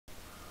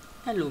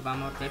Heluwa,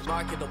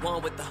 mordeczka.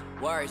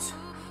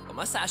 But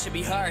my side should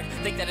be heard.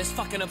 Think that it's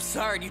fucking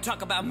absurd. You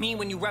talk about me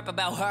when you rap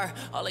about her.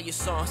 All of your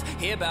songs,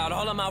 hear about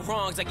all of my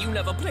wrongs. Like you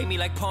never played me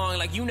like Pong.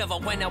 Like you never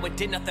went out and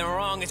did nothing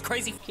wrong. It's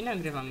crazy. I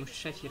nagrywam już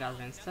trzeci raz,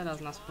 więc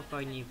teraz na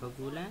spokojniej w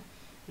ogóle.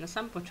 Na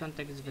sam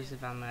początek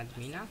zwyzywamy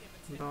admina,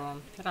 bo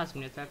raz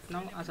mnie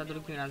tepnął, a za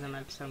drugim razem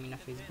napisał mi na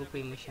Facebooku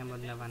i musiałem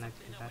od nowa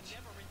nagrywać.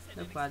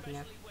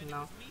 Dokładnie,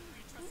 no.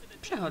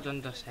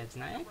 Przechodząc do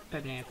sedna, jak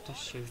pewnie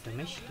ktoś się już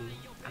domyślił,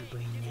 albo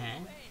i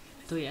nie,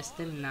 to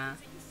jestem na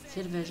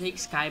serwerze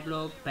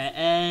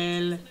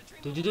xSkyblock.pl.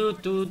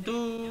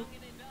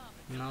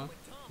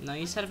 No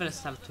i serwer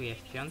startuje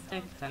w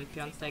piątek, ten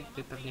piątek,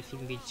 wy pewnie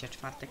film widzicie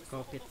czwartek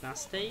koło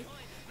 15,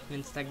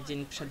 więc tak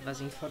dzień przed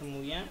was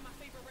informuję.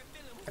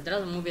 Od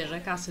razu mówię,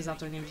 że kasy za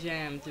to nie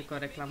wziąłem, tylko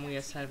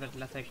reklamuję serwer,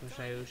 dlatego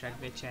że już jak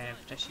wiecie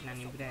wcześniej na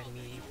nim grałem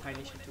i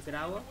fajnie się tu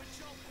grało.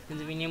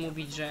 Więc mi nie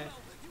mówić, że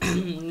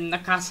na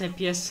kasę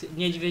pies,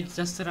 niedźwiedź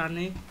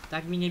zasrany,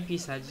 tak mi nie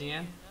pisać,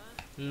 nie?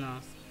 No,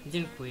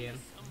 dziękuję,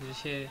 że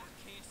się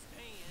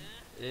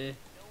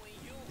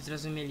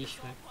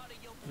zrozumieliśmy.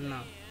 No.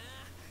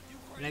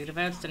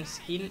 Nagrywając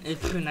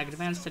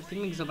ten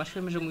filmik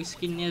zobaczyłem, że mój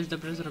skin nie jest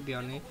dobrze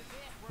zrobiony.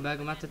 Bo jak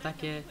ma te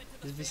takie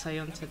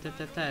zwisające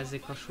TTT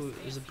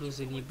z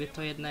bluzy niby,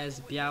 to jedna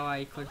jest biała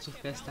i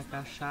końcówka jest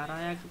taka szara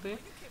jakby,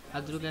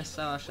 a druga jest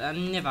cała szara,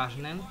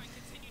 nieważne.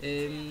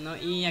 No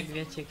i jak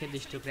wiecie,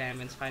 kiedyś tu grałem,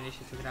 więc fajnie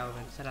się tu grało,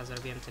 więc teraz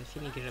zrobiłem ten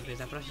filmik, żeby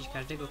zaprosić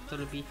każdego, kto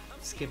lubi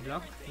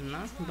Skyblock, no,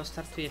 bo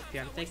startuje w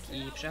piątek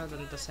i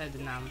przechodząc do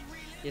sedna,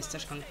 jest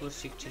też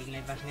konkursik, czyli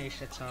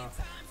najważniejsze, co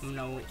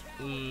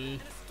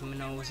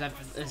mną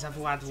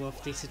zawładło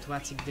w tej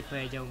sytuacji, gdy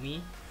powiedział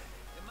mi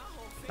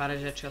parę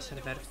rzeczy o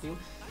serwerku.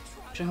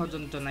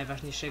 Przechodząc do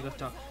najważniejszego,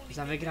 to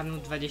za wygraną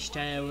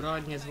 20 euro,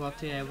 nie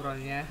złoty, euro,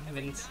 nie,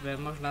 więc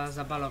można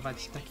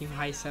zabalować takim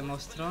hajsem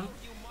ostro,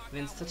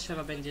 więc to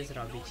trzeba będzie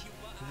zrobić.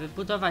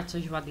 Wybudować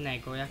coś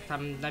ładnego, jak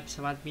tam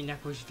napisał admin,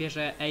 jakąś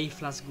wieżę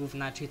Eiffla z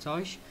gówna czy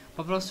coś,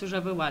 po prostu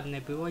żeby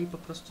ładne było i po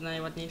prostu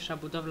najładniejsza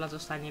budowla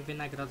zostanie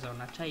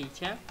wynagrodzona,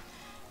 czaicie?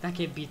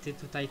 Takie bity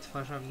tutaj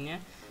tworzą, nie?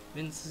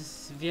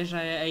 Więc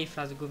wieżę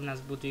Eiffla z gówna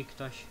zbuduj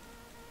ktoś.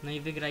 No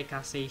i wygraj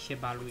kasę i się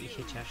baluj i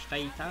się ciesz,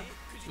 czajita?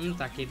 No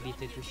takie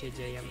bity tu się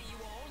dzieją.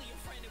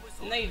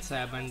 No i co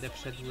ja będę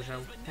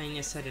przedłużał? No i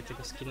nie serio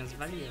tego skina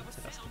zwaliłem,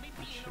 teraz tak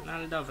patrzę. No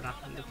ale dobra,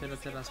 dopiero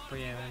teraz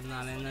pojęłem, no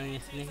ale no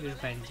niech już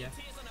będzie.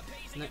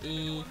 No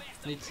i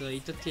co,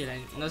 i to tyle.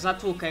 No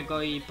zatłukę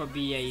go i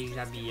pobiję i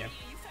zabiję.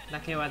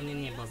 Takie ładne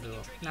niebo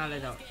było. No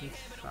ale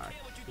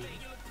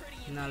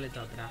no ale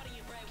dobra.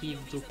 Kij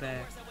w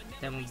dupę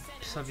temu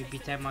psowi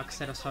bitemu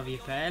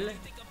xerosowi.pl.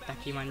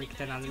 Taki ma nick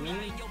ten admin.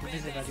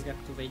 Wyzywać go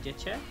jak tu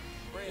wejdziecie.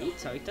 I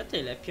co, i to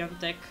tyle.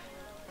 Piątek.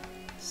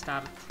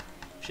 Start.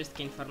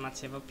 Wszystkie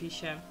informacje w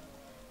opisie.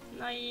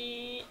 No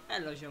i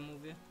elo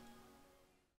ziomuwy.